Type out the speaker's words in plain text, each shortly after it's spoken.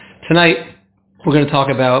Tonight, we're going to talk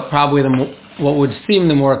about probably what would seem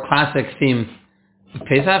the more classic theme of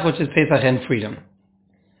Pesach, which is Pesach and freedom.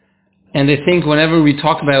 And I think whenever we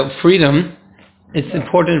talk about freedom, it's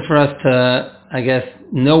important for us to,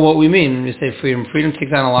 know what we mean when we say freedom. Freedom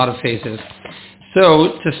takes on a lot of faces.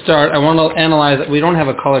 So, to start, I want to analyze it. We don't have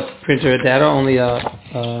a color printer at Data, only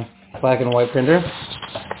a black and white printer.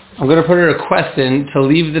 I'm going to put a request in to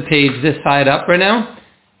leave the page this side up right now.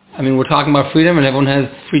 I mean, we're talking about freedom, and everyone has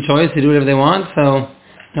free choice to do whatever they want, so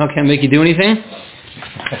I can't make you do anything.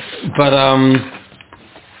 But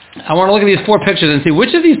I want to look at these four pictures and see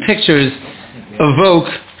which of these pictures evoke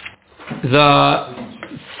the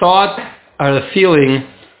thought or the feeling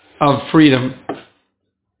of freedom.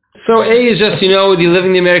 So A is just, you're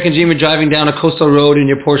living the American dream, you're driving down a coastal road in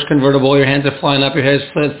your Porsche convertible, your hands are flying up, your head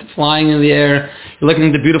is flying in the air, you're looking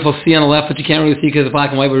at the beautiful sea on the left, but you can't really see because it's black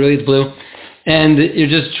and white, but really it's blue. And you're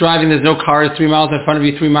just driving, there's no cars 3 miles in front of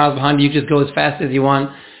you, 3 miles behind you, you just go as fast as you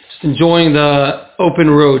want, just enjoying the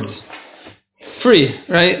open roads. Free,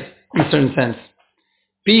 right? In a certain sense.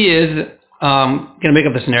 B is, going to make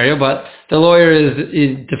up the scenario, but the lawyer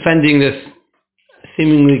is defending this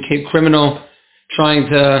seemingly criminal, trying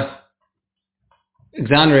to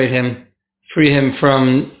exonerate him, free him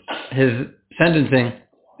from his sentencing,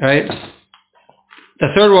 right? The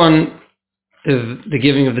third one is the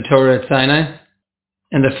giving of the Torah at Sinai.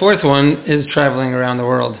 And the fourth one is traveling around the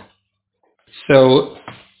world. So,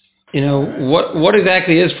 what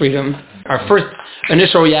exactly is freedom? Our first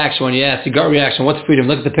initial reaction when you ask, your gut reaction, what's freedom?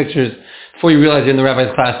 Look at the pictures before you realize you're in the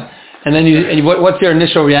rabbi's class. And then what's your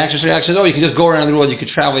initial reaction? So reaction is, you can just go around the world, you could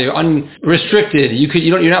travel, you're unrestricted.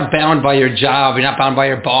 You're not bound by your job, you're not bound by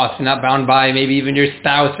your boss, you're not bound by maybe even your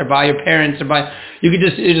spouse or by your parents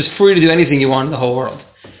you're just free to do anything you want in the whole world.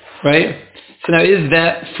 Right? So now, is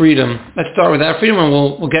that freedom? Let's start with that freedom, and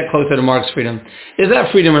we'll get closer to Mark's freedom. Is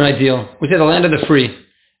that freedom an ideal? We say the land of the free.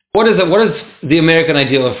 What is the American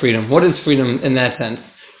ideal of freedom? What is freedom in that sense?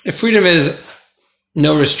 If freedom is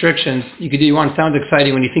no restrictions, you want to sound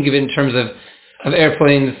exciting when you think of it in terms of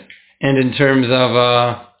airplanes and in terms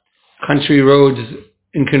of country roads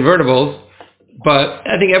and convertibles. But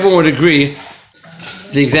I think everyone would agree.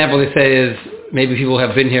 The example they say is maybe people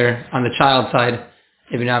have been here on the child side,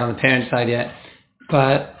 maybe not on the parent side yet.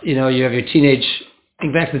 But, you have your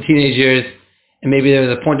think back to the teenage years, and maybe there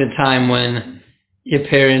was a point in time when your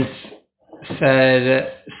parents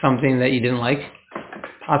said something that you didn't like,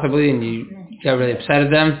 possibly, and you got really upset at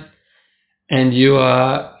them. And you,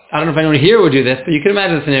 I don't know if anyone here would do this, but you can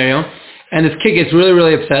imagine the scenario. And this kid gets really,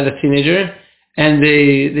 really upset, this teenager, and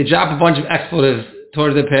they drop a bunch of expletives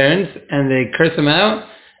towards their parents, and they curse them out,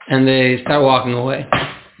 and they start walking away.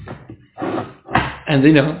 And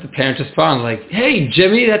the parents respond like, "Hey,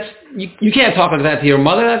 Jimmy, you can't talk like that to your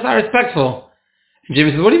mother. That's not respectful." And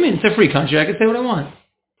Jimmy says, "What do you mean? It's a free country. I can say what I want."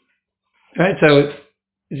 Right? So,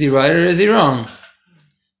 is he right or is he wrong?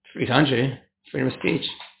 Free country, freedom of speech.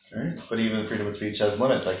 Right. But even freedom of speech has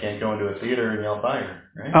limits. I can't go into a theater and yell fire.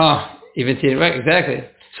 Right? Even theater, right? Exactly.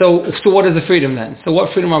 So what is the freedom then? So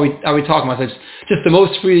what freedom are we talking about? So it's just the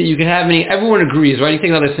most free that you can have. Everyone agrees, right? You take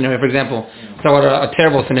another scenario, for example. So what a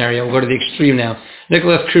terrible scenario. We'll go to the extreme now.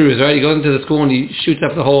 Nicholas Cruz, right? He goes into the school and he shoots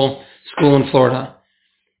up the whole school in Florida.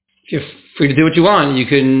 If you're free to do what you want, you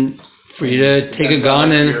can free to take a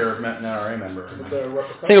gun and. You're an NRA member.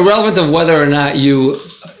 I think irrelevant of whether or not you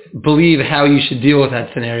believe how you should deal with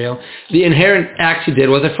that scenario, the inherent act he did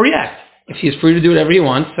was a free act. If he's free to do whatever he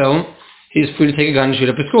wants, so he's free to take a gun and shoot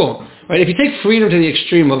up a school. Right? If you take freedom to the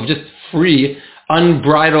extreme of just free,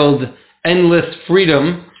 unbridled, endless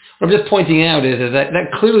freedom, what I'm just pointing out is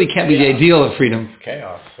that clearly can't be the ideal of freedom.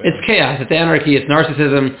 Chaos. It's chaos. It's anarchy. It's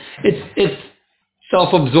narcissism. It's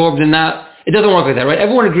self-absorbed and not. It doesn't work like that, right?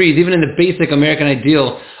 Everyone agrees, even in the basic American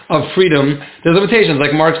ideal of freedom, there's limitations,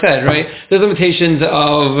 like Mark said, right? There's limitations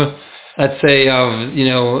of, let's say,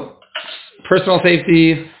 personal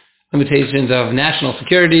safety, limitations of national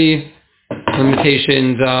security,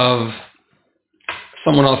 limitations of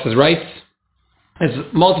someone else's rights. There's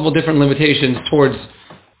multiple different limitations towards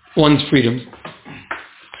one's freedom.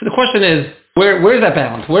 So the question is, where's that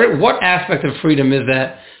balance? What aspect of freedom is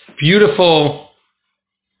that beautiful?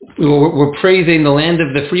 We're praising the land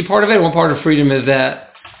of the free part of it. One part of freedom is that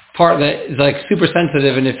part that is like super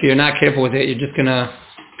sensitive, and if you're not careful with it, you're just gonna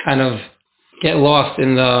kind of get lost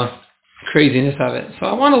in the craziness of it. So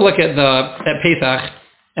I want to look at Pesach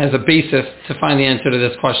as a basis to find the answer to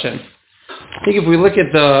this question. I think if we look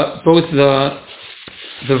at both the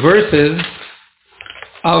verses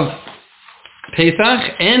of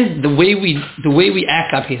Pesach and the way we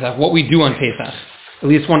act on Pesach, what we do on Pesach, at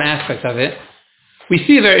least one aspect of it, we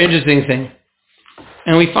see a very interesting thing.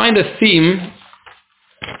 And we find a theme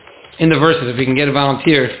in the verses. If we can get a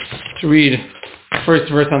volunteer to read the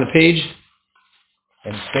first verse on the page.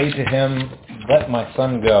 And say to him, let my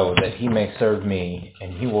son go, that he may serve me,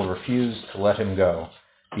 and he will refuse to let him go.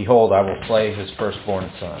 Behold, I will slay his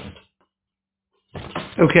firstborn son.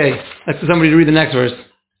 Okay, let's for somebody to read the next verse.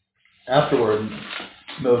 Afterward,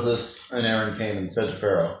 Moses and Aaron came and said to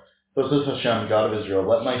Pharaoh, thus says Hashem, God of Israel,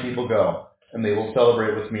 let my people go, and they will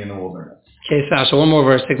celebrate with me in the wilderness. Okay, Sasha, one more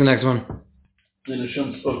verse. Take the next one. Then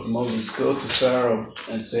Hashem spoke to Moses, go to Pharaoh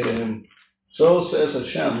and say to him, so says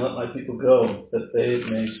Hashem, let my people go, that they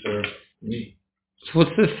may serve me. So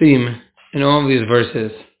what's the theme in all of these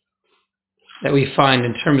verses that we find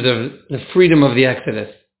in terms of the freedom of the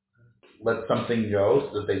Exodus? Let something go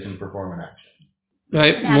so that they can perform an action.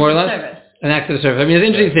 Right, more or less? An act of service. I mean, it's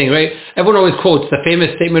an interesting thing, right? Everyone always quotes the famous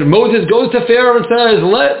statement, Moses goes to Pharaoh and says,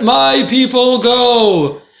 let my people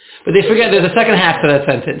go. But they forget there's a second half to that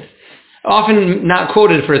sentence. Often not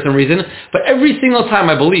quoted for some reason, but every single time,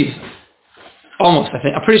 I believe, almost, I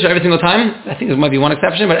think, I'm pretty sure every single time, I think there might be one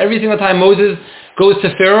exception, but every single time Moses goes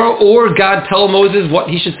to Pharaoh, or God tell Moses what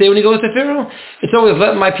he should say when he goes to Pharaoh, it's always,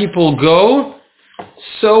 let my people go,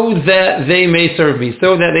 so that they may serve me,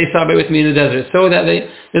 so that they celebrate with me in the desert, so that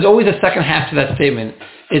there's always a second half to that statement.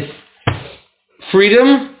 It's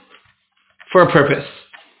freedom for a purpose.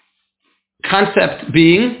 Concept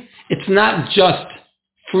being, it's not just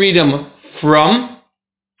freedom from,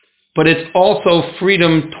 but it's also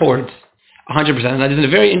freedom towards, 100%. Now, this is a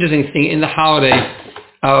very interesting thing in the holiday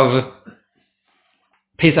of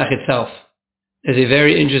Pesach itself. There's a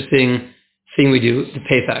very interesting thing we do, the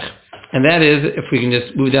Pesach. And that is, if we can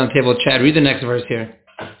just move down the table, Chad, read the next verse here.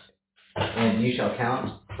 And you shall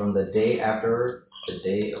count from the day after the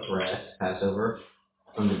day of rest, Passover,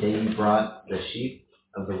 from the day you brought the sheep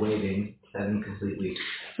of the waving, 7 complete weeks.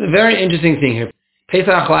 It's a very interesting thing here.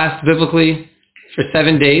 Pesach lasts biblically for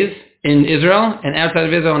 7 days in Israel, and outside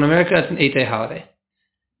of Israel in America, it's an 8-day holiday.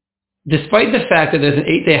 Despite the fact that there's an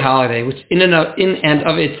 8-day holiday, which in and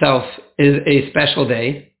of itself is a special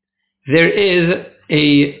day, there is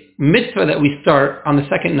a mitzvah that we start on the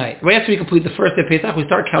second night. Right after we complete the first day of Pesach, we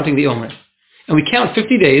start counting the Omer. And we count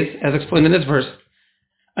 50 days, as explained in this verse,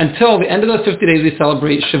 until the end of those 50 days we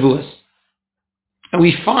celebrate Shavuos. And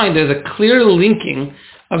we find there's a clear linking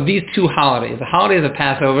of these two holidays. The holidays of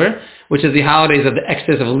Passover, which is the holidays of the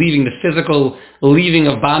exodus, of leaving, the physical leaving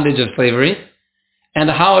of bondage of slavery, and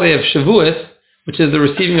the holiday of Shavuos, which is the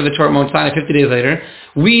receiving of the Torah at Mount Sinai 50 days later.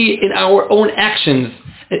 We, in our own actions,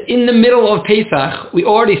 in the middle of Pesach, we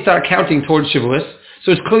already start counting towards Shavuos.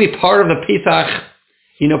 So it's clearly part of the Pesach,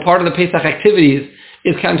 part of the Pesach activities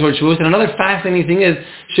is counting towards Shavuos. And another fascinating thing is,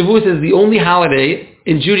 Shavuos is the only holiday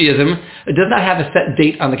in Judaism that does not have a set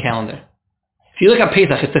date on the calendar. If you look at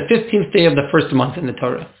Pesach, it's the 15th day of the first month in the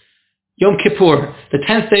Torah. Yom Kippur, the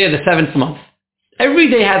 10th day of the 7th month. Every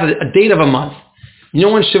day has a date of a month. You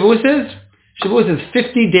know when Shavuos is? Shavuos is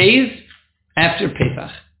 50 days after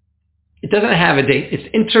Pesach. It doesn't have a date.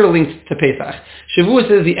 It's interlinked to Pesach.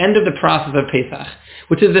 Shavuos is the end of the process of Pesach,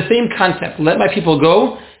 which is the same concept. Let my people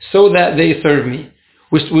go so that they serve me.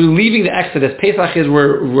 We're leaving the Exodus. Pesach is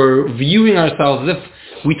we're viewing ourselves as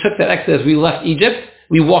if we took that Exodus, we left Egypt,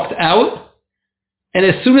 we walked out, and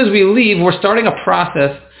as soon as we leave, we're starting a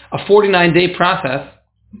process, a 49-day process,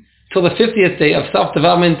 till the 50th day of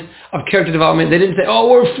self-development, of character development. They didn't say, oh,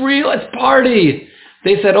 we're free, let's party.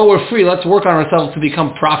 They said, oh, we're free, let's work on ourselves to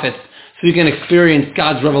become prophets so we can experience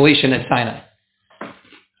God's revelation at Sinai.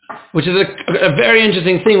 Which is a very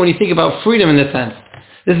interesting thing when you think about freedom in this sense.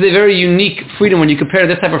 This is a very unique freedom when you compare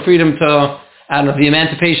this type of freedom to, the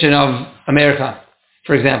emancipation of America,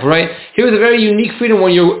 for example, right? Here is a very unique freedom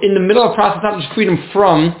when you're in the middle of a process, not just freedom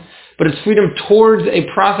from, but it's freedom towards a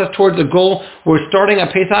process, towards a goal. We're starting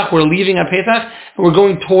at Pesach, we're leaving at Pesach, and we're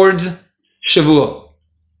going towards Shavuot.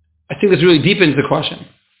 I think this really deepens the question.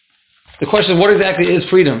 The question is, what exactly is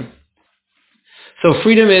freedom? So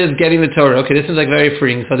freedom is getting the Torah. Okay, this is very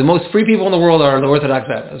freeing. So the most free people in the world are the Orthodox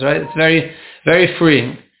rabbis, right? It's very, very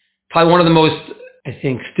freeing. Probably one of the most, I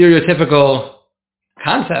think, stereotypical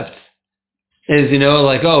concepts is,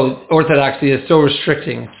 orthodoxy is so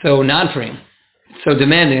restricting, so non-freeing, so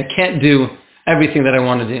demanding. I can't do everything that I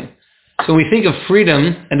want to do. So when we think of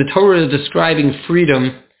freedom, and the Torah is describing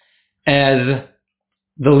freedom as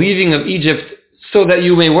the leaving of Egypt so that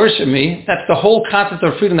you may worship me, that's the whole concept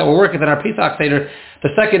of freedom that we're working with in our Pesach Seder. The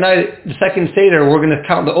second Seder, we're going to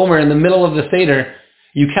count the Omer in the middle of the Seder.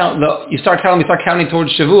 You start counting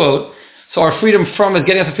towards Shavuot. So our freedom from is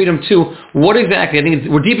getting us to freedom to. What exactly? I think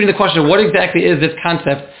we're deepening the question. What exactly is this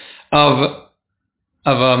concept of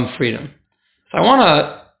freedom? So I want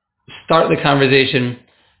to start the conversation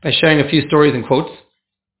by sharing a few stories and quotes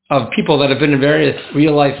of people that have been in various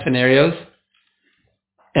real-life scenarios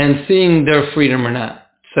and seeing their freedom or not.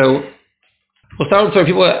 So we'll start with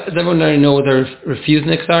people. Does everyone already know what their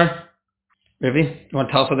refuseniks are? Rivi, you want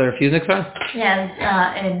to tell us what their refuseniks are?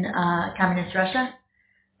 Yeah, in communist Russia,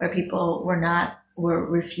 where people were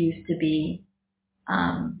refused to be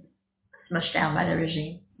smushed down by the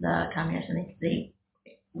regime, the communists, and they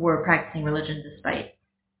were practicing religion despite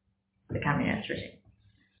the communist regime.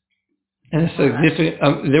 And it's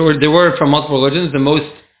significant. They were from multiple religions.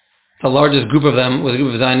 The largest group of them was a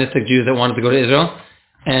group of Zionistic Jews that wanted to go to Israel,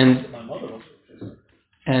 and My mother was refused.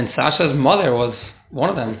 and Sasha's mother was one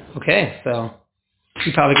of them. Okay, so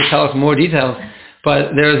she probably could tell us more details.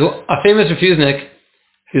 But there's a famous refusenik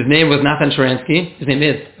whose name was Nathan Sharansky. His name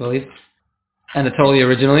is, I believe, Anatoly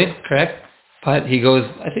originally, correct? But he goes,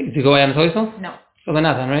 I think, did he go Anatoly still? No. So then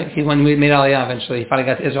Nathan, right? He when we made Aliyah eventually. He finally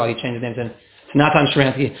got to Israel. He changed his name to Nathan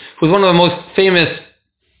Sharansky, who was one of the most famous,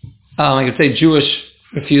 I could say, Jewish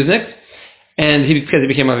refuseniks. And because he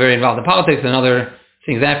became very involved in politics and other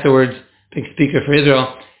things afterwards, big speaker for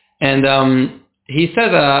Israel. And he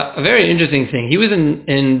says a very interesting thing. He was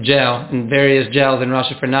in jail, in various jails in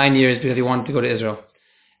Russia for 9 years because he wanted to go to Israel.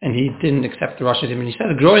 And he didn't accept the Russian. And he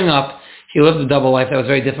said growing up, he lived a double life that was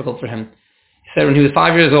very difficult for him. He said when he was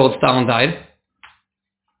 5 years old, Stalin died.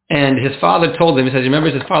 And his father told him, he says he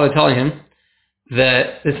remembers his father telling him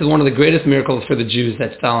that this is one of the greatest miracles for the Jews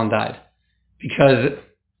that Stalin died. Because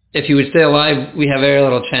if he would stay alive, we have very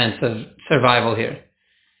little chance of survival here.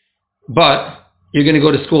 But you're going to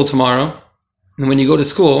go to school tomorrow. And when you go to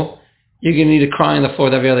school, you're going to need to cry on the floor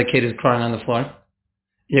that every other kid is crying on the floor.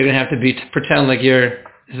 You're going to have to pretend like this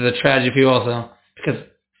is a tragedy for you also, because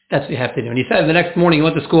that's what you have to do. And he said the next morning he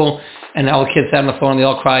went to school and all the kids sat on the floor and they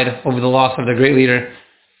all cried over the loss of their great leader.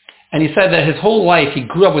 And he said that his whole life he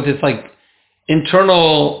grew up with this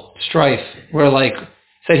internal strife where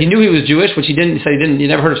said he knew he was Jewish, which he didn't. He said he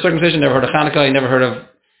never heard of circumcision, never heard of Hanukkah, he never heard of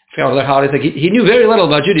other holidays. He knew very little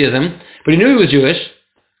about Judaism, but he knew he was Jewish,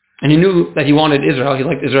 and he knew that he wanted Israel. He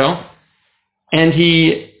liked Israel, and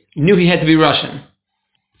he knew he had to be Russian.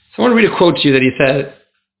 So I want to read a quote to you that he said.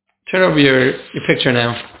 Turn over your picture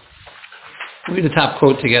now. We'll read the top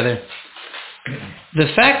quote together. The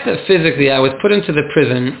fact that physically I was put into the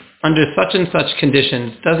prison under such and such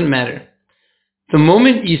conditions doesn't matter. The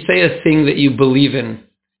moment you say a thing that you believe in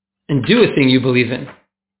and do a thing you believe in,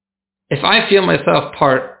 if I feel myself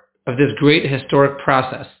part of this great historic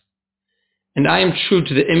process and I am true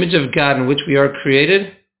to the image of God in which we are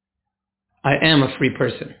created, I am a free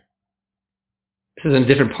person. This is a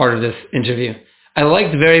different part of this interview. I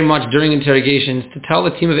liked very much during interrogations to tell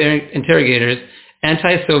the team of interrogators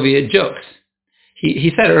anti-Soviet jokes.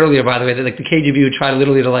 He said earlier, by the way, that the KGB would try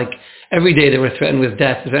literally to every day they were threatened with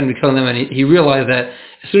death, threatened with killing them, and he realized that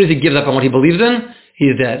as soon as he gives up on what he believes in,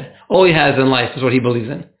 he's dead. All he has in life is what he believes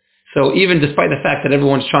in. So even despite the fact that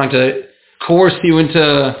everyone's trying to coerce you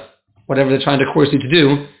into whatever they're trying to coerce you to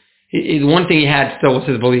do, the one thing he had still was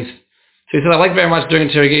his belief. So he said, I liked very much during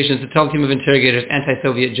interrogations to tell the team of interrogators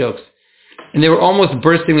anti-Soviet jokes. And they were almost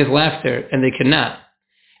bursting with laughter, and they could not.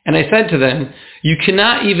 And I said to them, you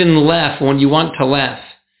cannot even laugh when you want to laugh.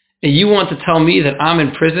 And you want to tell me that I'm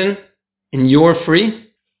in prison and you're free?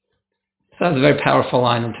 So that was a very powerful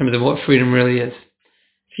line in terms of what freedom really is.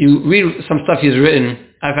 If you read some stuff he's written,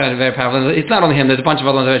 I found it very powerful. It's not only him, there's a bunch of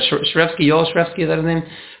other ones. Yoel Shrevsky, is that his name?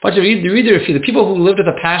 A bunch of the people who lived with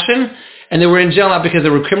a passion, and they were in jail not because they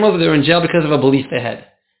were criminals, but they were in jail because of a belief they had.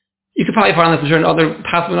 You could probably find this in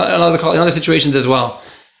other situations as well.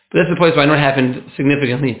 But this is a place where I know it happened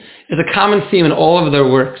significantly. It's a common theme in all of their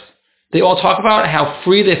works. They all talk about how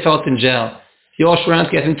free they felt in jail. Yoel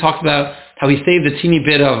Sharansky, I think, talks about how he saved a teeny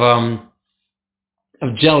bit of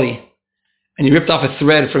jelly, and he ripped off a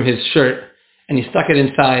thread from his shirt, and he stuck it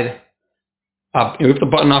inside. He ripped the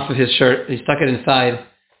button off of his shirt, he stuck it inside,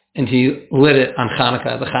 and he lit it on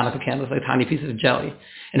Hanukkah, the Hanukkah candles, like tiny pieces of jelly.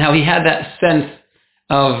 And how he had that sense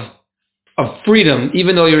of freedom,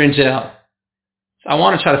 even though you're in jail. So I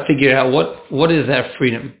want to try to figure out what is that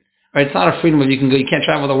freedom. Right? It's not a freedom of you can't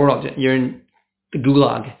travel the world. You're in the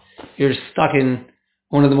gulag. You're stuck in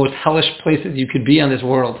one of the most hellish places you could be on this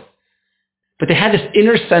world. But they had this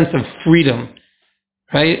inner sense of freedom,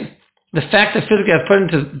 right? The fact that physically I was put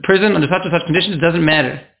into prison under such and such conditions doesn't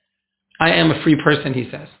matter. I am a free person, he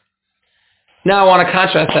says. Now I want to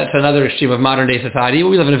contrast that to another extreme of modern day society.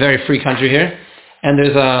 We live in a very free country here, and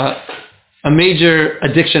there's a major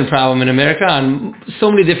addiction problem in America on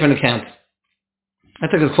so many different accounts. I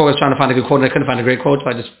took this quote, I was trying to find a good quote, and I couldn't find a great quote, so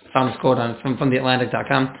I just found this quote from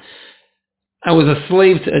theatlantic.com. I was a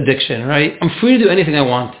slave to addiction, right? I'm free to do anything I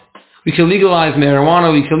want. We could legalize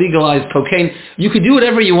marijuana. We could legalize cocaine. You could do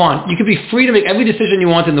whatever you want. You could be free to make every decision you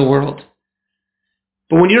want in the world.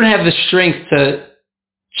 But when you don't have the strength to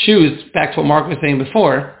choose, back to what Mark was saying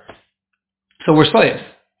before, so we're slaves.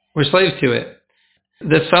 We're slaves to it.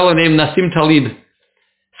 This fellow named Nassim Taleb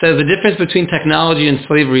says the difference between technology and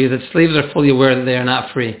slavery is that slaves are fully aware that they are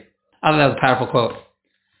not free. I thought that was a powerful quote.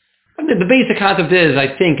 The basic concept is,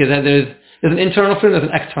 I think, is that there's an internal freedom, there's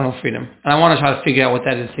an external freedom. And I want to try to figure out what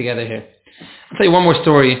that is together here. I'll tell you one more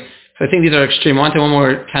story. I think these are extreme. I want to tell one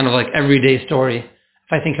more kind of like everyday story.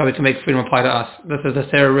 If I think how we can make freedom apply to us. This is the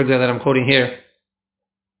Sarah Rigler that I'm quoting here.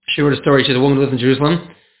 She wrote a story. She's a woman who lives in Jerusalem.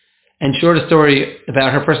 And she wrote a story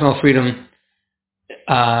about her personal freedom,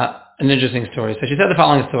 an interesting story. So she said the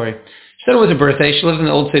following story. She said it was her birthday. She lives in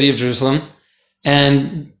the old city of Jerusalem.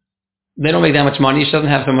 And they don't make that much money. She doesn't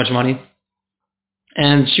have so much money.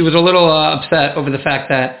 And she was a little upset over the fact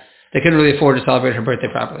that they couldn't really afford to celebrate her birthday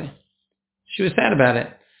properly. She was sad about it.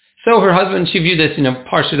 So her husband, she viewed this,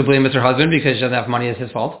 partially to blame as her husband because she doesn't have money, it's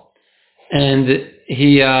his fault. And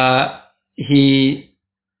he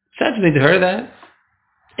said something to her that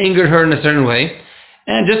angered her in a certain way.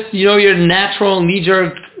 And just, your natural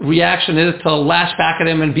knee-jerk reaction is to lash back at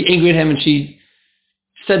him and be angry at him. And she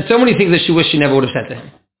said so many things that she wished she never would have said to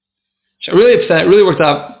him. She got really upset, really worked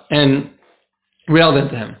up, and railed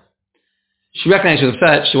into him. She recognized she was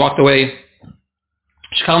upset. She walked away.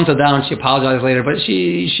 She calmed her down. She apologized later, but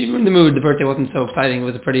she ruined the mood. The birthday wasn't so exciting. It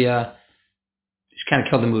was a pretty, she kind of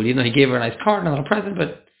killed the mood. Even though he gave her a nice card and a little present,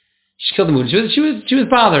 but she killed the mood. She was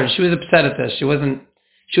bothered. She was upset at this. She was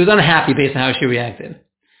unhappy based on how she reacted.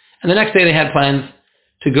 And the next day they had plans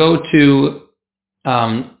to go to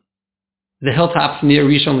the hilltops near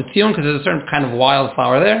Rishon LeZion because there's a certain kind of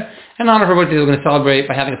wildflower there. And on her birthday they were going to celebrate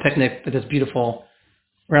by having a picnic with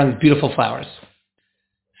around these beautiful flowers.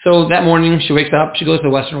 So that morning she wakes up, she goes to the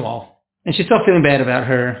Western Wall, and she's still feeling bad about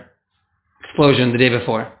her explosion the day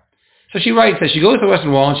before. So she writes that she goes to the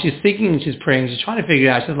Western Wall and she's thinking and she's praying, she's trying to figure it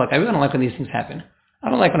out. She says, look, I really don't like when these things happen. I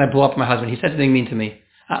don't like when I blow up my husband. He said something mean to me.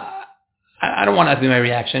 I don't want that to be my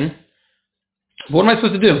reaction. But what am I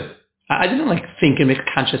supposed to do? I didn't think and make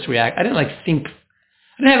a conscious react. I didn't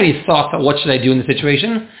have any thoughts about what should I do in the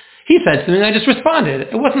situation. He said something, I just responded.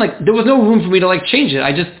 It wasn't there was no room for me to change it.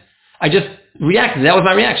 I just reacted. That was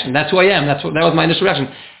my reaction. That's who I am. That was my initial reaction.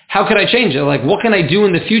 How could I change it? What can I do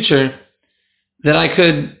in the future that I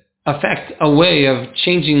could affect a way of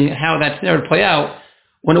changing how that scenario would play out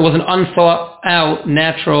when it was an unthought out,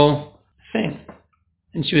 natural thing?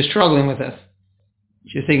 And she was struggling with this.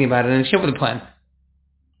 She was thinking about it, and she came up with a plan.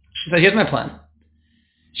 She said, here's my plan.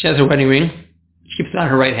 She has her wedding ring. She keeps it on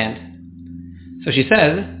her right hand. So she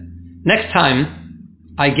says, next time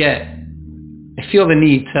I feel the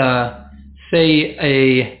need to say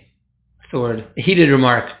a heated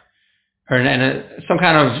remark, or some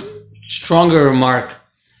kind of stronger remark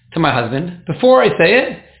to my husband, before I say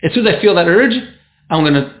it, as soon as I feel that urge, I'm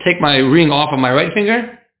going to take my ring off of my right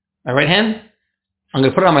finger, my right hand, I'm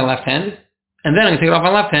going to put it on my left hand, and then I'm going to take it off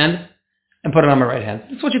my left hand and put it on my right hand.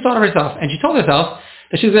 That's what she thought of herself. And she told herself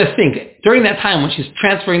that she's going to think, during that time when she's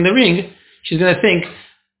transferring the ring, she's going to think,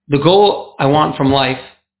 the goal I want from life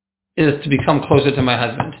is to become closer to my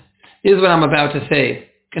husband. Is what I'm about to say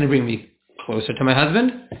going to bring me closer to my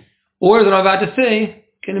husband? Or is what I'm about to say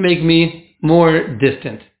going to make me more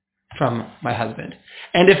distant from my husband?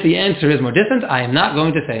 And if the answer is more distant, I am not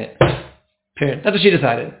going to say it. Period. That's what she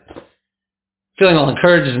decided. Feeling all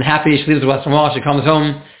encouraged and happy, she leaves the Western Wall, she comes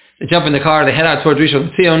home, they jump in the car, they head out towards Rishon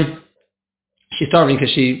LeZion. She's starving because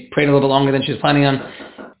she prayed a little bit longer than she was planning on,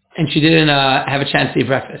 and she didn't have a chance to eat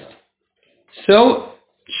breakfast. So,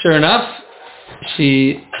 sure enough,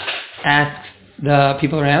 she asked the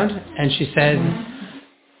people around, and she said,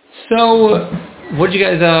 so, what did you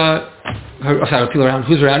guys, people around,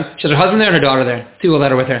 who's around? She has her husband there and her daughter there, two let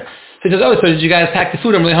her with her. So she says, so did you guys pack the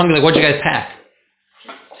food? I'm really hungry, what did you guys pack?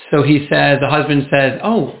 So the husband says,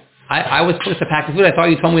 I was supposed to pack the food. I thought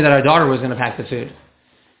you told me that our daughter was going to pack the food.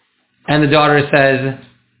 And the daughter says,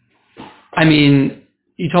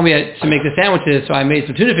 you told me to make the sandwiches, so I made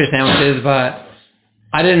some tuna fish sandwiches, but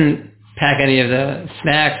I didn't pack any of the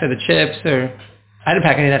snacks or the chips, or I didn't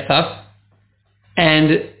pack any of that stuff.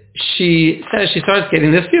 And she says she starts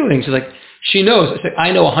getting this feeling. She's like, she knows.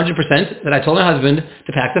 I know 100% that I told my husband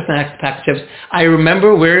to pack the snacks, to pack the chips. I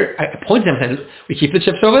remember where, I pointed to him and said, we keep the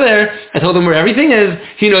chips over there. I told him where everything is.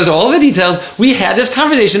 He knows all the details. We had this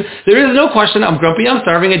conversation. There is no question. I'm grumpy. I'm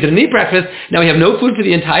starving. I didn't eat breakfast. Now we have no food for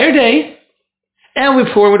the entire day. And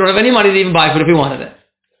we're poor. We don't have any money to even buy food if we wanted it.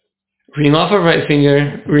 Ring off of right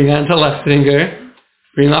finger, ring onto left finger,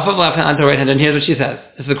 ring off of left hand onto right hand. And here's what she says.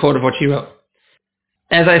 This is a quote of what she wrote.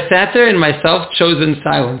 As I sat there in my self-chosen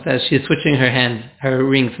silence as she is switching her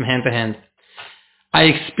rings from hand to hand, I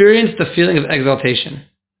experienced a feeling of exaltation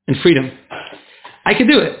and freedom. I could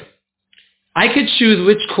do it. I could choose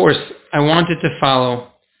which course I wanted to follow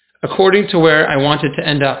according to where I wanted to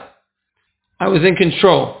end up. I was in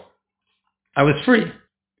control. I was free.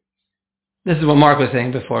 This is what Mark was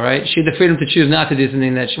saying before, right? She had the freedom to choose not to do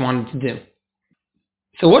something that she wanted to do.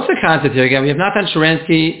 So what's the concept here? Again, we have Natan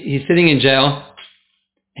Sharansky. He's sitting in jail,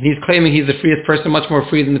 and he's claiming he's the freest person, much more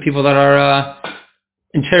free than the people that are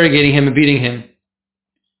interrogating him and beating him.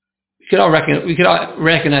 We could all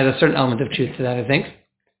recognize a certain element of truth to that, I think.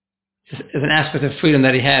 As an aspect of freedom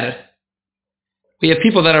that he had. We have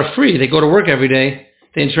people that are free. They go to work every day.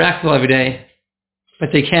 They interact with people every day, but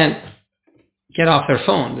they can't get off their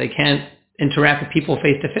phone. They can't interact with people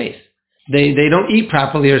face to face. They don't eat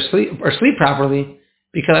properly or sleep properly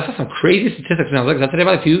because I saw some crazy statistics when I was looking at today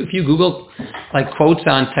about if you Google like quotes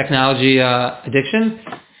on technology addiction,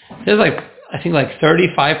 there's I think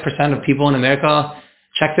 35% of people in America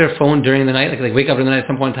check their phone during the night. Like they wake up in the night at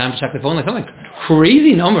some point in time to check their phone. Like some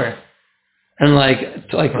crazy number. And I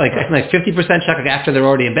think 50% check after they're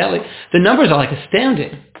already in bed. The numbers are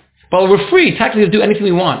astounding. But we're free technically to do anything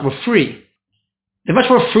we want. We're free. There's much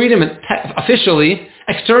more freedom officially,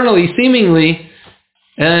 externally, seemingly,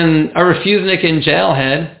 than a refusenick in jail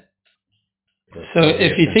had. So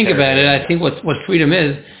if you think about it, I think what freedom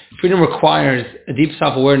is, freedom requires a deep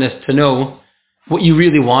self-awareness to know what you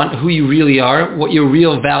really want, who you really are, what your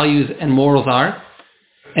real values and morals are.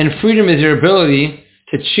 And freedom is your ability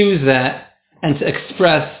to choose that and to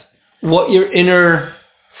express what your inner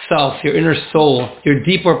self, your inner soul, your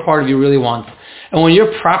deeper part of you really wants. And when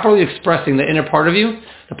you're properly expressing the inner part of you,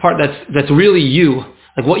 the part that's really you,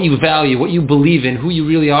 like what you value, what you believe in, who you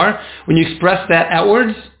really are, when you express that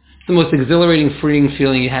outwards, it's the most exhilarating, freeing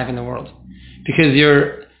feeling you have in the world. Because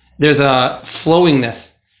there's a flowingness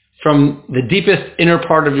from the deepest inner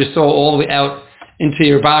part of your soul all the way out into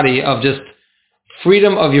your body of just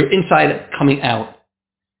freedom of your inside coming out.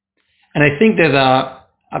 And I think there's a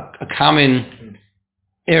common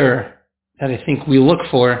error that I think we look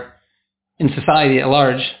for in society at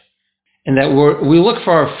large, and that we look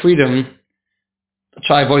for our freedom. I'll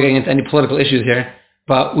try avoid getting into any political issues here,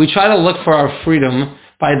 but we try to look for our freedom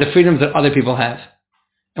by the freedoms that other people have.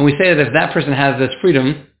 And we say that if that person has this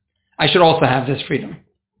freedom, I should also have this freedom.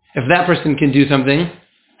 If that person can do something,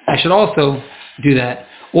 I should also do that.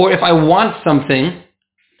 Or if I want something,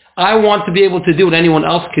 I want to be able to do what anyone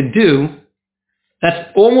else could do. That's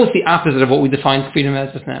almost the opposite of what we define freedom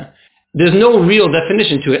as just now. There's no real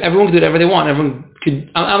definition to it. Everyone can do whatever they want. Everyone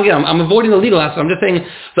could. I'm avoiding the legal aspect. I'm just saying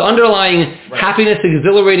the underlying happiness,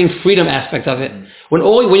 exhilarating freedom aspect of it. When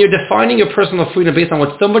you're defining your personal freedom based on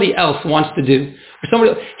what somebody else wants to do,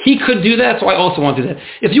 or he could do that, so I also want to do that.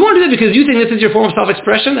 If you want to do that because you think this is your form of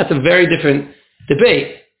self-expression, that's a very different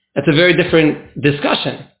debate. That's a very different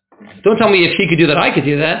discussion. Don't tell me if he could do that, I could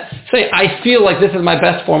do that. Say, I feel like this is my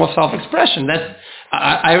best form of self-expression.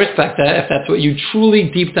 I respect that if that's what you truly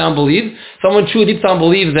deep down believe. Someone truly deep down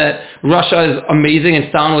believes that Russia is amazing and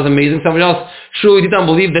Stalin was amazing. Somebody else truly deep down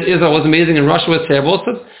believes that Israel was amazing and Russia was terrible.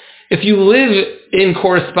 So if you live in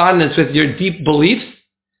correspondence with your deep beliefs,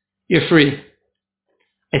 you're free.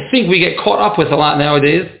 I think we get caught up with a lot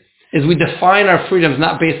nowadays is we define our freedoms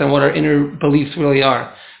not based on what our inner beliefs really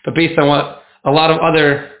are, but based on what a lot of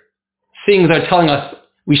other things are telling us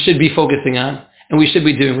we should be focusing on and we should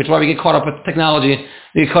be doing, which is why we get caught up with technology,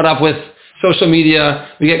 we get caught up with social media,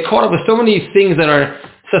 we get caught up with so many things that our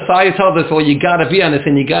society tells us, well, you gotta be on this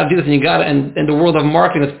and you gotta do this and you gotta, and the world of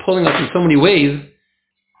marketing is pulling us in so many ways.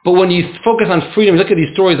 But when you focus on freedom, look at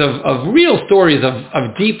these stories of real stories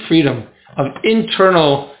of deep freedom, of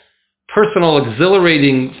internal, personal,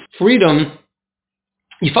 exhilarating freedom,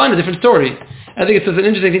 you find a different story. I think it's just an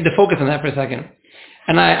interesting thing to focus on that for a second.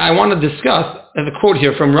 And I want to discuss, there's a quote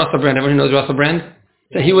here from Russell Brand. Everyone who knows Russell Brand?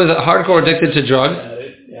 That he was hardcore addicted to drugs.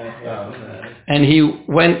 And he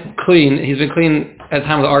went clean. He's been clean at the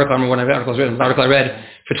time of the article. I remember when the article was written, the article I read,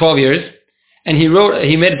 for 12 years. And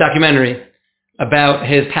he made a documentary about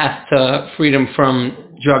his path to freedom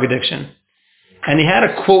from drug addiction. And he had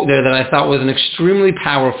a quote there that I thought was an extremely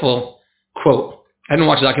powerful quote. I didn't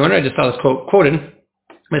watch the documentary, I just saw this quote quoted.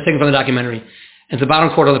 But it's taken from the documentary. It's the bottom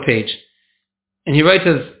quarter of the page. And he writes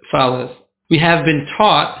as follows: we have been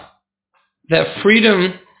taught that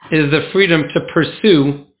freedom is the freedom to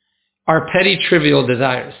pursue our petty, trivial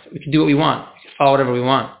desires. We can do what we want. We can follow whatever we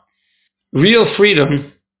want. Real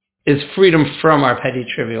freedom is freedom from our petty,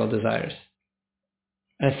 trivial desires.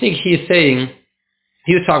 And I think he's saying,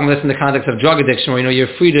 he was talking about this in the context of drug addiction, where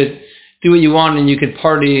you're free to do what you want, and you could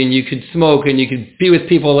party, and you could smoke, and you could be with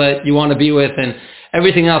people that you want to be with, and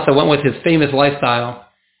everything else that went with his famous lifestyle.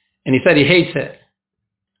 And he said he hates it.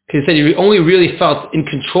 Because he said he only really felt in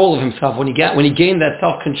control of himself when he gained that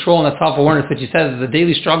self-control and that self-awareness, which he says is a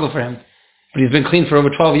daily struggle for him, but he's been clean for over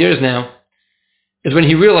 12 years now, is when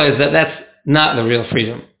he realized that that's not the real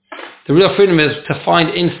freedom. The real freedom is to find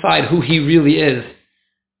inside who he really is,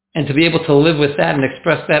 and to be able to live with that and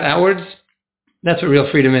express that outwards. That's what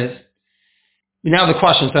real freedom is. Now the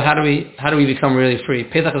question, so how do we become really free?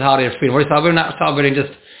 Pesach is the holiday of freedom. We're celebrating, not celebrating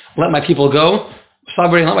just let my people go. We're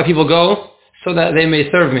celebrating let my people go so that they may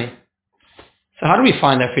serve me. So how do we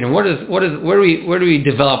find that freedom? Where do we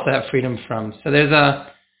develop that freedom from? So there's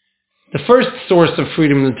the first source of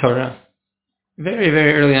freedom in the Torah. Very,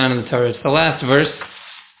 very early on in the Torah. It's the last verse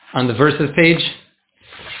on the verses page.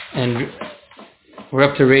 And we're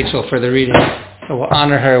up to Rachel for the reading. So we'll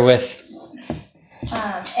honor her with...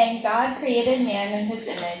 And God created man in his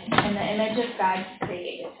image. In the image of God he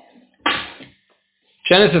created him.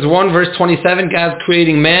 Genesis 1 verse 27, God's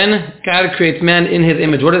creating man. God creates man in his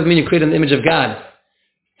image. What does it mean you create in the image of God?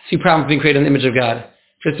 See problems being created in the image of God.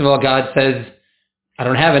 First of all, God says, I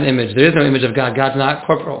don't have an image. There is no image of God. God's not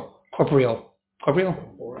corporeal.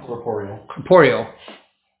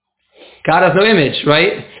 God has no image,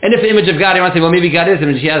 right? And if the image of God, you want to say, well, maybe God is an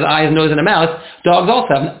image. He has eyes, nose, and a mouth. Dogs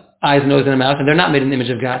also have eyes, nose, and a mouth, and they're not made in the image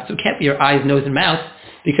of God. So it can't be your eyes, nose, and mouth,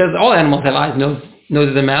 because all animals have eyes, noses,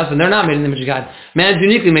 and mouths, and they're not made in the image of God. Man is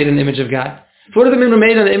uniquely made in the image of God. So what does it mean we're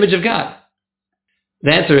made in the image of God?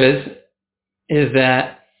 The answer is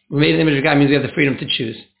that we're made in the image of God means we have the freedom to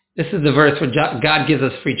choose. This is the verse where God gives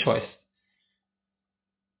us free choice.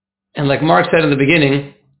 And like Mark said in the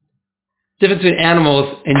beginning, the difference between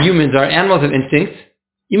animals and humans are animals have instincts.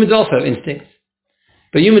 Humans also have instincts.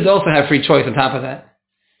 But humans also have free choice on top of that.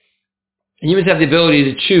 And humans have the ability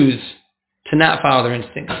to choose to not follow their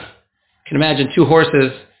instincts. You can imagine two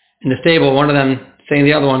horses in the stable, one of them saying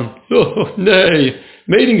to the other one, oh, nay,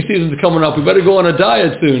 mating season's coming up, we better go on a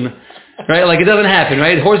diet soon. Right? Like it doesn't happen,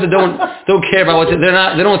 right? Horses don't care about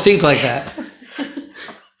they don't think like that.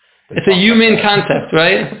 It's a human concept,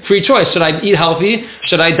 right? Free choice. Should I eat healthy?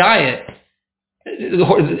 Should I diet?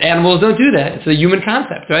 Animals don't do that. It's a human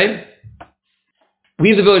concept, right? We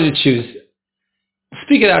have the ability to choose.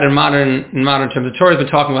 Speak it out in modern terms. The Torah has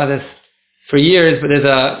been talking about this for years, but there's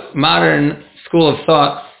a modern school of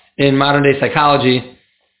thought in modern day psychology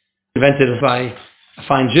invented by a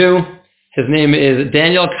fine Jew. His name is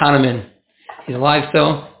Daniel Kahneman. He's alive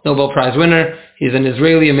still, Nobel Prize winner. He's an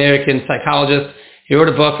Israeli-American psychologist. He wrote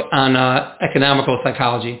a book on economical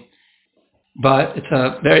psychology. But it's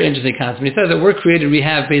a very interesting concept. He says that we're created, we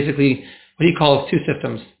have basically what he calls two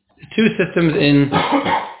systems. Two systems in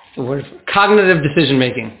cognitive decision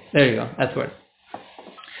making. There you go, that's the word.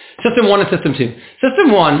 System 1 and System 2.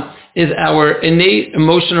 System 1 is our innate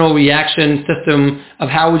emotional reaction system of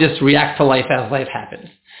how we just react to life as life happens.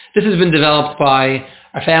 This has been developed by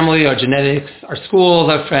our family, our genetics, our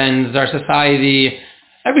schools, our friends, our society,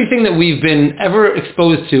 everything that we've been ever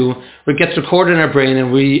exposed to, where it gets recorded in our brain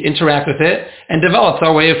and we interact with it and develops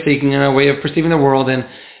our way of thinking and our way of perceiving the world. And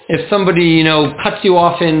if somebody, cuts you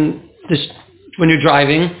off when you're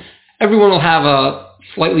driving, everyone will have a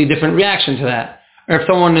slightly different reaction to that. Or if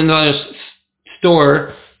someone in the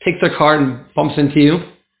store takes their car and bumps into you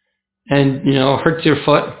and, hurts your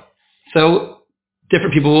foot. So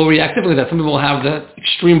different people will react differently to that. Some people will have the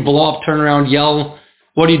extreme blow up, turn around, yell,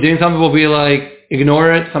 what are you doing? Some people will be like,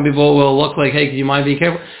 ignore it. Some people will look like, hey, do you mind being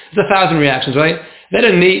careful? There's 1,000 reactions, right? That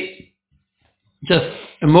innate, just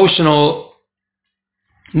emotional,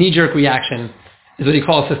 knee-jerk reaction is what he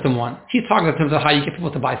calls System 1. He's talking in terms of how you get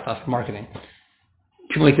people to buy stuff in marketing.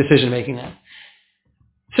 People make decision-making now.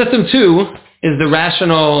 System 2 is the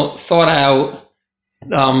rational, thought-out,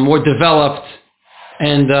 more developed,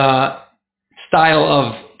 and style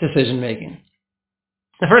of decision-making.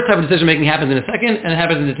 The first type of decision-making happens in a second, and it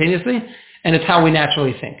happens instantaneously, and it's how we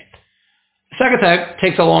naturally think. The second type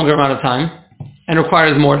takes a longer amount of time and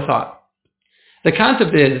requires more thought. The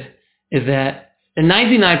concept is that in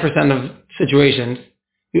 99% of situations,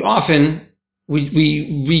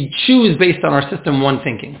 we choose based on our System 1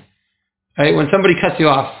 thinking. Right? When somebody cuts you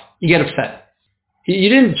off, you get upset. You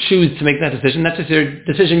didn't choose to make that decision. That's just your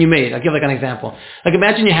decision you made. I'll give an example. Like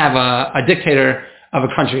imagine you have a dictator of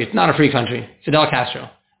a country. It's not a free country. Fidel Castro,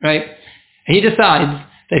 right? And he decides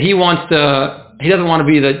that he doesn't want to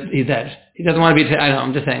be he's dead. He doesn't want to be,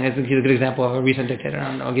 I'm just saying, he's a good example of a recent dictator. I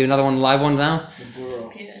don't know, I'll give you another one, live one now.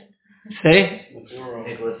 Maduro. Say? Maduro.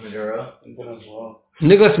 Nicolas Maduro. In Venezuela.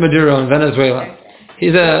 Nicolas Maduro in Venezuela.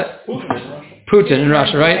 He's a Putin in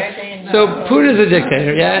Russia, right? So Putin is a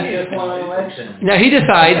dictator, yeah? Now he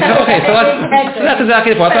decides, okay, so that's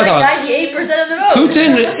exactly the point. 98% of the vote.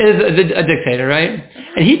 Putin is a dictator, right?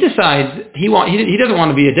 And he decides he doesn't want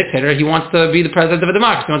to be a dictator. He wants to be the president of a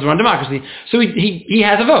democracy. He wants to run a democracy. So he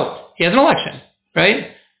has a vote. He has an election,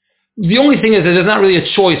 right? The only thing is that there's not really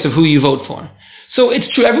a choice of who you vote for. So it's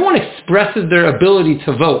true. Everyone expresses their ability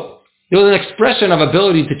to vote. There was an expression of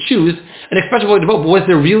ability to choose, an expression of ability to vote, but was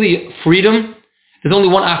there really freedom? There's only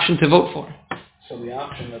one option to vote for. So the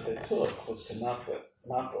option that they took was to not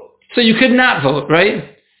vote. So you could not vote,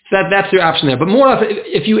 right? So that's your option there. But more or less,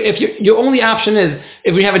 if your only option is,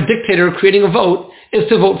 if we have a dictator creating a vote, is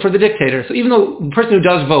to vote for the dictator. So even though the person who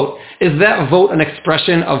does vote, is that vote an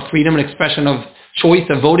expression of freedom, an expression of choice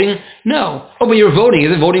of voting? No. Oh, but you're voting.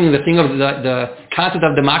 Is it voting the thing of the concept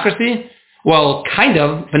of democracy? Well, kind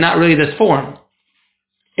of, but not really this form.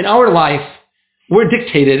 In our life, we're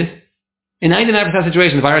dictated in 99% of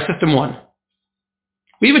situations by our system one.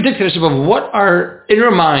 We have a dictatorship of what our inner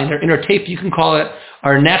mind, our inner tape, you can call it,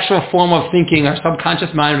 our natural form of thinking, our subconscious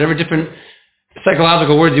mind, whatever different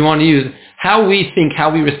psychological words you want to use, how we think,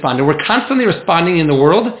 how we respond. And we're constantly responding in the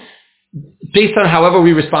world based on however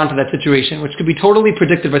we respond to that situation, which could be totally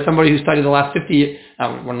predicted by somebody who studied the last 50 years,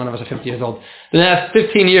 well, none of us are 50 years old, the last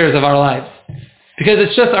 15 years of our lives. Because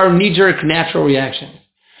it's just our knee-jerk natural reaction.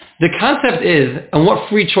 The concept is, and what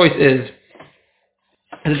free choice is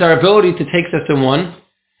it's our ability to take system one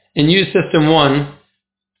and use system one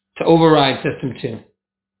to override system two,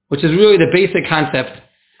 which is really the basic concept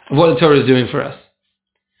of what the Torah is doing for us.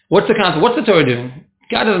 What's the concept? What's the Torah doing?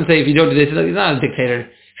 God doesn't say if you don't do this, he's not a dictator.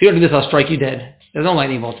 If you don't do this, I'll strike you dead. There's no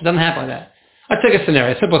lightning bolts. It doesn't happen like that. Let's take a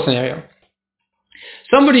scenario, a simple scenario.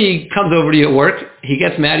 Somebody comes over to you at work, he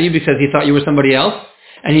gets mad at you because he thought you were somebody else,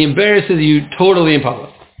 and he embarrasses you totally in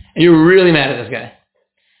public. And you're really mad at this guy.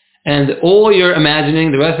 And all you're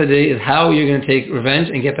imagining the rest of the day is how you're going to take revenge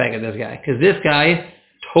and get back at this guy. Because this guy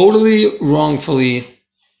totally wrongfully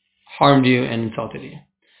harmed you and insulted you.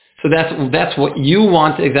 So that's what you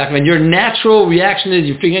want exactly. And your natural reaction is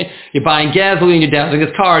you're buying gasoline, you're dazzling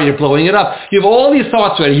his car, you're blowing it up. You have all these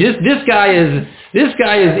thoughts ready. This guy is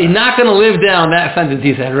he's not going to live down that sentence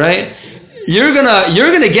he said, right? You're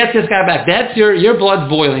gonna get this guy back. That's your blood's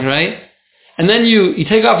boiling, right? And then you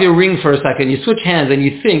take off your ring for a second, you switch hands and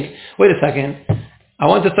you think, wait a second, I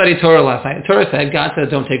went to study Torah last night. Torah said, God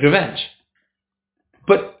said don't take revenge.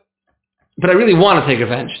 But I really want to take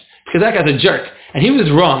revenge. Because that guy's a jerk. And he was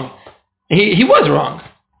wrong. He was wrong.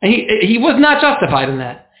 And he was not justified in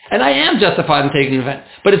that. And I am justified in taking revenge.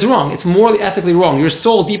 But it's wrong. It's morally, ethically wrong. Your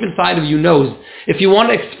soul deep inside of you knows. If you want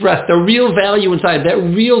to express the real value inside, that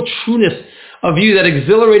real trueness of you, that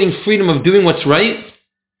exhilarating freedom of doing what's right,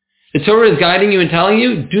 the Torah is guiding you and telling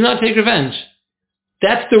you, do not take revenge.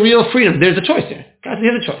 That's the real freedom. There's a choice here. God,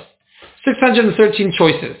 here's a choice. 613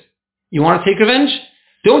 choices. You want to take revenge?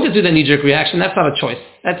 Don't just do the knee-jerk reaction. That's not a choice.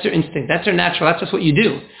 That's your instinct. That's your natural. That's just what you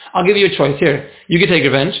do. I'll give you a choice here. You can take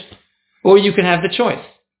revenge, or you can have the choice.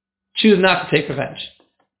 Choose not to take revenge.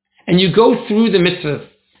 And you go through the mitzvahs,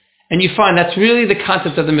 and you find that's really the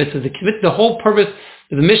concept of the mitzvahs. The whole purpose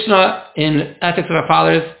of the Mishnah in Ethics of Our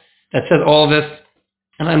Fathers that says all of this.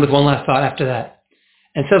 And I'll end with one last thought after that.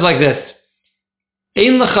 And it says like this.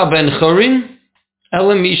 Ein lecha ben chorin,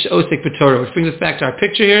 ela mish osek b'Torah. Which brings us back to our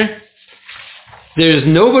picture here. There is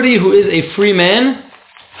nobody who is a free man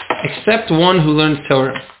except one who learns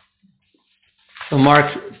Torah. So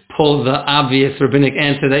Mark pulled the obvious rabbinic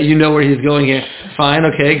answer that you know where he's going here. Fine,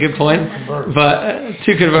 okay, good point. But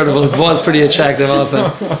two convertibles, one's pretty attractive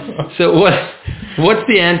also. So what's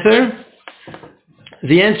the answer?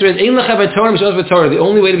 The answer is, Ein lecha ben Torah, mish osek b'Torah. The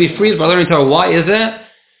only way to be free is by learning Torah. Why is that?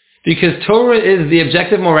 Because Torah is the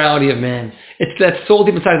objective morality of man. It's that soul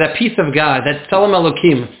deep inside, that piece of God, that Tselem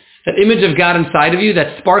Elokim, that image of God inside of you,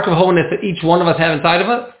 that spark of holiness that each one of us have inside of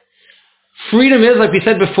us. Freedom is, like we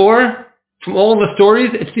said before, from all the stories,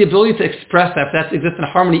 it's the ability to express that exists in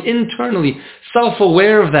harmony internally,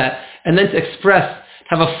 self-aware of that, and then to express,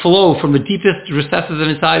 to have a flow from the deepest recesses of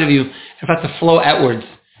inside of you, in fact, to flow outwards.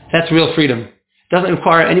 That's real freedom. It doesn't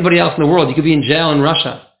require anybody else in the world. You could be in jail in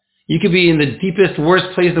Russia. You could be in the deepest,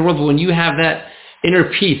 worst place in the world, but when you have that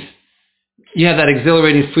inner peace, you have that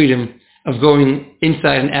exhilarating freedom of going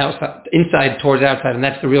inside and outside, inside towards outside, and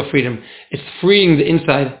that's the real freedom. It's freeing the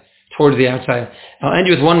inside towards the outside. I'll end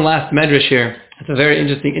you with one last medrash here. It's a very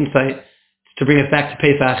interesting insight to bring us back to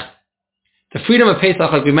Pesach. The freedom of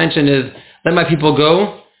Pesach, like we mentioned, is let my people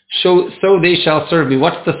go, so they shall serve me.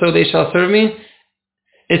 What's the so they shall serve me?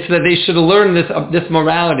 It's that they should learn this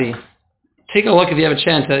morality. Take a look if you have a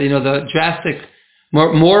chance at the drastic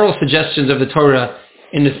moral suggestions of the Torah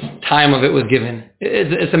in this time of it was given.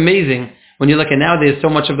 It's amazing when you look at nowadays, so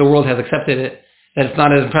much of the world has accepted it that it's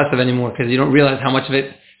not as impressive anymore because you don't realize how much of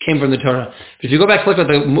it came from the Torah. But if you go back to look at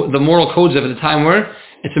the moral codes of the time were,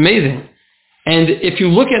 it's amazing. And if you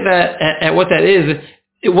look at that, at what that is,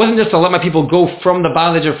 it wasn't just to let my people go from the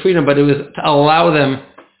bondage of freedom, but it was to allow them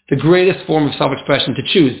the greatest form of self-expression, to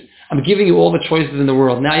choose. I'm giving you all the choices in the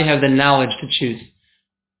world. Now you have the knowledge to choose.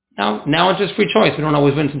 Now it's just free choice. We don't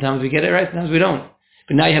always win. Sometimes we get it right, sometimes we don't.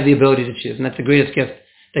 But now you have the ability to choose, and that's the greatest gift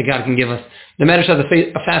that God can give us. The Medrash has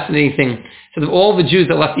a fascinating thing. So of all the Jews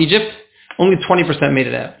that left Egypt, only 20% made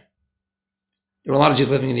it out. There were a lot of Jews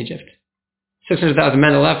living in Egypt. 600,000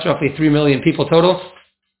 men that left, roughly 3 million people total.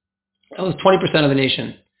 That was 20% of the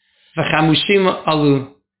nation. V'chamushim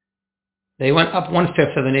alu. They went up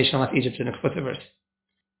 1/5 of the nation and left Egypt in an explicit verse.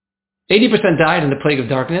 80% died in the plague of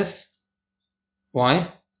darkness.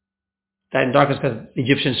 Why? Died in darkness because the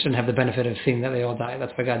Egyptians shouldn't have the benefit of seeing that they all died.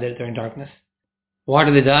 That's why God did it during darkness. Why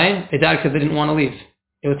did they die? They died because they didn't want to leave.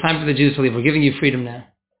 It was time for the Jews to leave. We're giving you freedom now.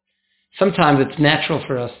 Sometimes it's natural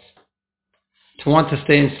for us to want to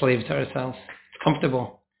stay enslaved to ourselves. It's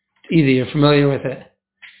comfortable. It's easy. You're familiar with it.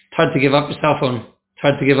 It's hard to give up your cell phone. It's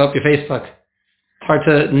hard to give up your Facebook. It's hard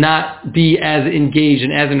to not be as engaged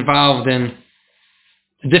and as involved in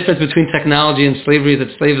the difference between technology and slavery,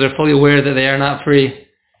 that slaves are fully aware that they are not free.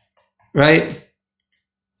 Right?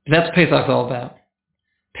 That's what Pesach's all about.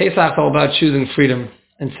 Pesach's all about choosing freedom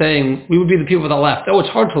and saying, we would be the people that left. Oh, it's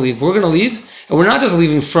hard to leave. We're going to leave. And we're not just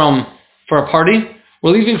leaving for a party.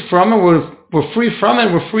 We're leaving from and we're free from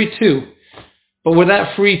and we're free to. But where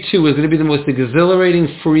that free to is going to be the most exhilarating,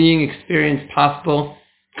 freeing experience possible,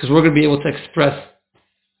 because we're going to be able to express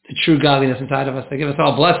the true godliness inside of us. I give us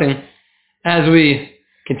all a blessing as we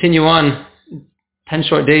continue on 10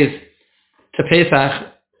 short days to Pesach.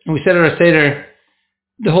 And we said at our Seder,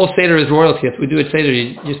 the whole Seder is royalty. If we do it Seder,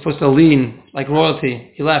 you're supposed to lean like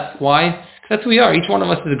royalty. You left. Why? Because that's who we are. Each one of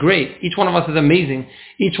us is great. Each one of us is amazing.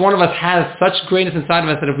 Each one of us has such greatness inside of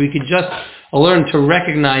us that if we could just learn to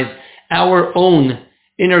recognize our own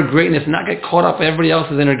inner greatness and not get caught up in everybody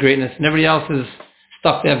else's inner greatness and everybody else's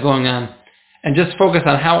stuff they have going on, and just focus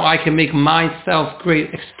on how I can make myself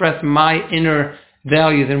great, express my inner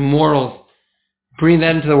values and morals, bring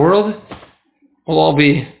that into the world, we'll all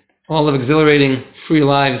live exhilarating, free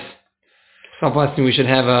lives. So blessing, we should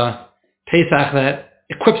have a Pesach that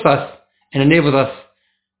equips us and enables us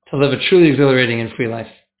to live a truly exhilarating and free life.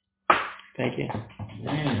 Thank you.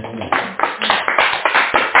 I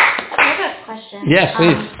have a question. Yes,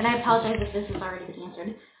 please. And I apologize if this has already been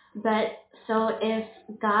answered. But so if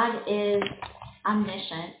God is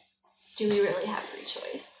omniscient, do we really have free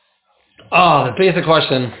choice? Oh, the basic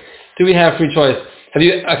question. Do we have free choice? Have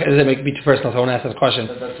you? Okay, does it make me too personal? So I won't ask this question.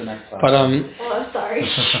 That's the next But Oh, I'm sorry.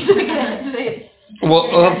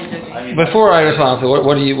 Before I respond,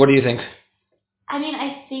 what do you think? I mean,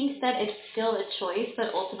 I think that it's still a choice,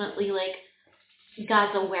 but ultimately, like,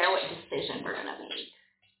 God's aware what decision we're gonna make.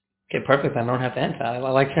 Okay, perfect. I don't have to answer. I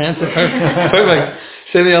like your answer. Perfect.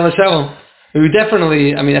 Save me on the shovel. We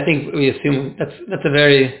definitely. I mean, I think we assume that's a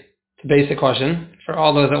very basic question for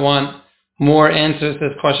all those that want more answers to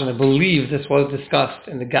this question. I believe this was discussed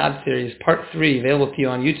in the God series, part 3, available to you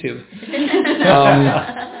on YouTube.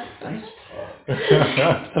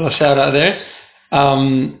 Little shout out there.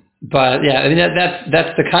 But yeah, I mean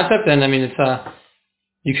that's the concept, and I mean it's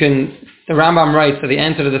the Rambam writes that the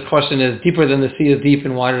answer to this question is deeper than the sea is deep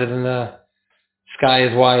and wider than the sky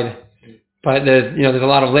is wide. But there's a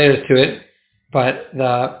lot of layers to it. But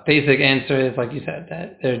the basic answer is, like you said,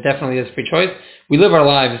 that there definitely is free choice. We live our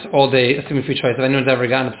lives all day assuming free choice. If anyone's ever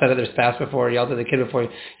gotten upset at their spouse before, yelled at the kid before,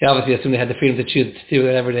 you obviously assume they had the freedom to choose to do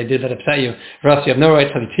whatever they did that upset you. Or else you have no right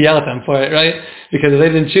to yell at them for it, right? Because if they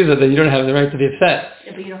didn't choose it, then you don't have the right to be upset.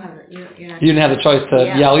 Yeah, but you don't have you're not. You didn't have the choice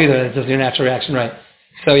to yell either. It's just your natural reaction, right?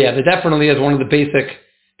 So yeah, there definitely is one of the basic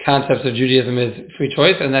concepts of Judaism is free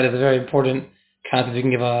choice, and that is a very important concept. You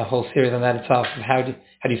can give a whole series on that itself. Of how do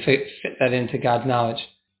you fit that into God's knowledge?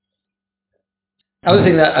 I was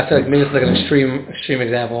thinking that I feel like maybe it's like an extreme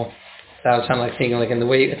example. So I was kind of like thinking like in the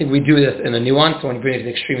way I think we do this in the nuance. So when you bring it to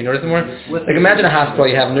the extreme, you notice it more. Like imagine a hospital,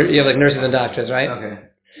 you have like nurses and doctors, right? Okay.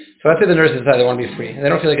 So let's say the nurses decide they want to be free, and they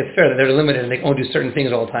don't feel like it's fair that they're limited and they can only do certain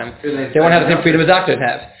things all the time. They want to have the same freedom as doctors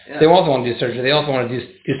have. Yeah. They also want to do surgery. They also want to do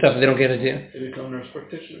stuff that they don't get to do. They become nurse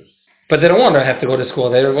practitioners. But they don't want to have to go to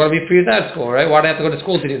school. They want to be free without school, right? Why do they have to go to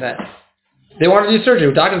school to do that? They want to do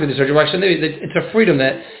surgery. Doctors can do surgery. Why shouldn't they? It's a freedom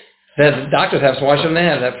that doctors have, so why shouldn't they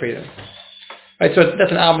have that freedom? Right? So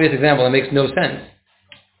that's an obvious example that makes no sense.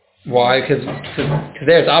 Why? Because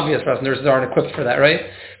there it's obvious for us. Nurses aren't equipped for that, right?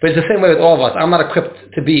 But it's the same way with all of us. I'm not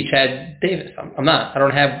equipped to be Chad Davis. I'm not. I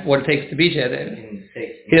don't have what it takes to be Chad Davis.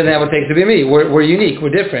 He doesn't have what it takes to be me. We're unique.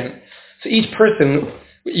 We're different. So each person,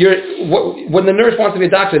 when the nurse wants to be a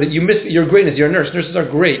doctor, that you miss your greatness. You're a nurse. Nurses are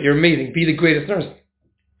great. You're amazing. Be the greatest nurse.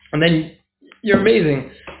 And then you're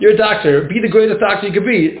amazing. You're a doctor. Be the greatest doctor you could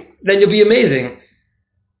be. Then you'll be amazing.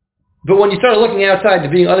 But when you start looking outside to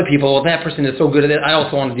being other people, well, that person is so good at it, I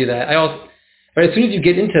also want to do that. Right, as soon as you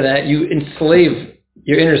get into that, you enslave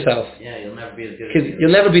your inner self. Yeah, you'll never be as good as Because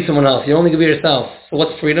you'll never be someone else. You're only going to be yourself. So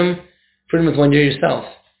what's freedom? Freedom is when you're yourself.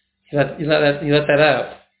 You let that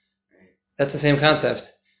out. That's the same concept.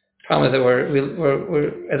 The problem is that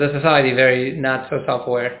we're as a society, very not so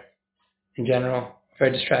self-aware in general,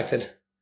 very distracted.